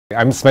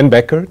I'm Sven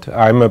Beckert.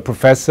 I'm a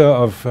professor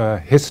of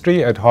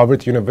history at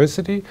Harvard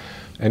University,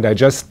 and I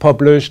just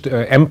published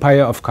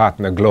Empire of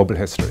Cotton, a Global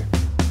History.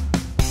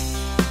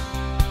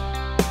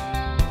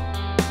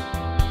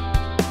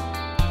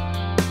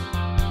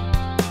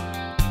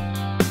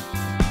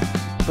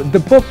 The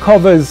book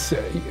covers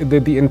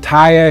the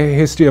entire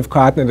history of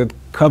cotton, and it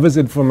covers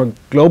it from a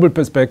global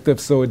perspective,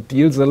 so it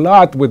deals a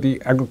lot with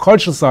the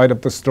agricultural side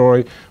of the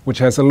story, which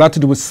has a lot to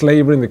do with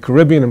slavery in the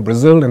Caribbean and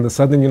Brazil and the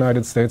southern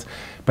United States,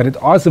 but it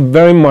also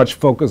very much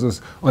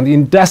focuses on the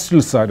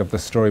industrial side of the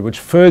story, which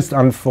first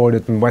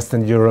unfolded in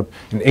Western Europe,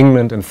 in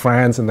England and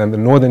France, and then the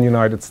northern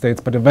United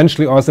States, but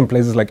eventually also in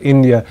places like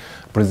India,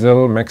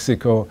 Brazil,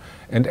 Mexico,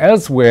 and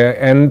elsewhere.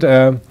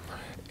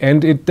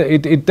 And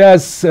it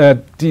does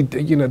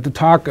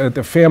talk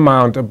a fair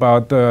amount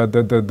about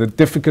the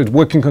difficult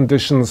working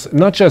conditions,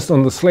 not just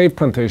on the slave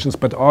plantations,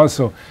 but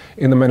also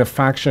in the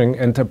manufacturing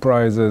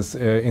enterprises,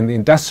 in the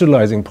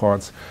industrializing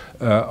parts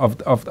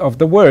of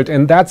the world.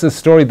 And that's a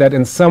story that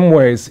in some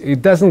ways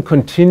it doesn't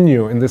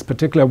continue in this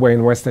particular way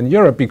in Western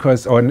Europe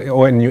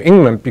or in New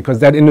England, because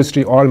that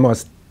industry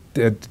almost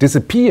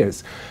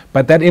disappears.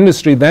 But that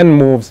industry then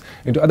moves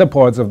into other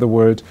parts of the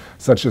world,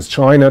 such as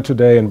China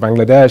today and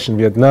Bangladesh and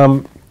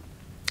Vietnam.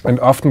 And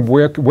often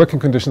working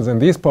conditions in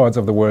these parts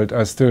of the world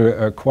are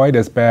still quite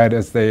as bad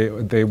as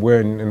they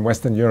were in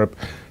Western Europe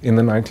in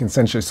the 19th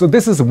century. So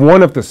this is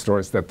one of the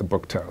stories that the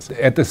book tells.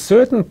 At a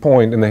certain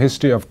point in the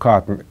history of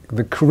cotton,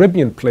 the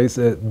Caribbean plays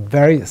a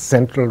very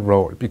central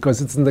role,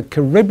 because it's in the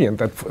Caribbean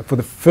that for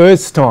the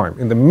first time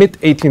in the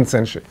mid-18th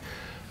century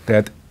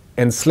that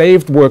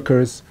enslaved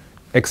workers,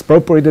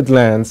 expropriated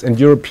lands, and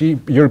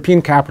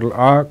European capital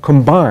are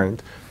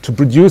combined to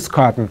produce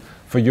cotton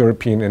for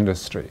European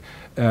industry.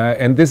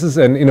 And this is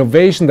an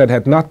innovation that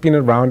had not been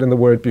around in the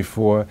world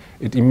before.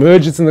 It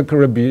emerges in the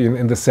Caribbean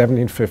in the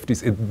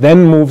 1750s. It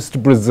then moves to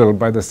Brazil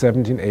by the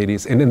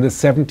 1780s. And in the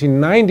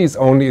 1790s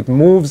only, it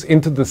moves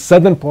into the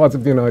southern parts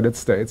of the United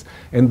States.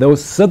 And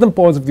those southern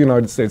parts of the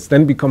United States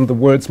then become the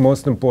world's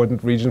most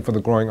important region for the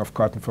growing of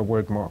cotton for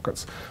world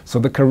markets. So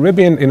the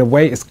Caribbean, in a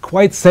way, is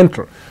quite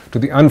central to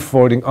the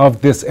unfolding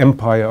of this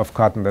empire of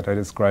cotton that I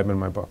describe in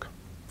my book.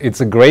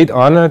 It's a great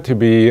honor to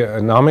be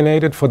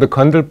nominated for the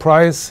Cundill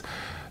Prize.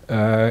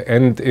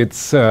 And it's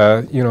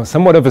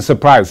somewhat of a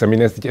surprise. I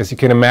mean, as you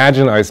can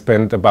imagine, I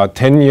spent about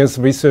 10 years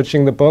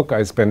researching the book.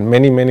 I spent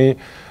many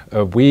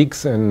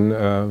weeks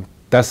in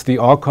dusty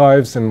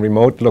archives and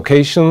remote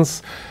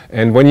locations.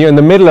 And when you're in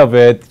the middle of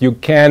it, you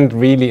can't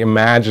really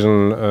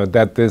imagine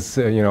that this,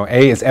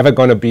 is ever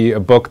going to be a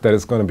book that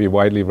is going to be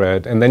widely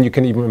read. And then you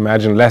can even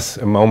imagine less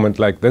a moment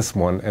like this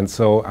one. And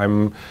so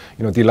I'm,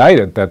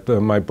 delighted that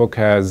my book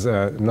has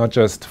not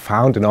just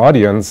found an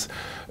audience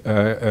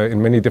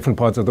in many different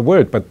parts of the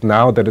world, but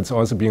now that it's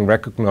also being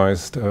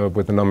recognized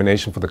with the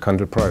nomination for the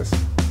Cundill Prize.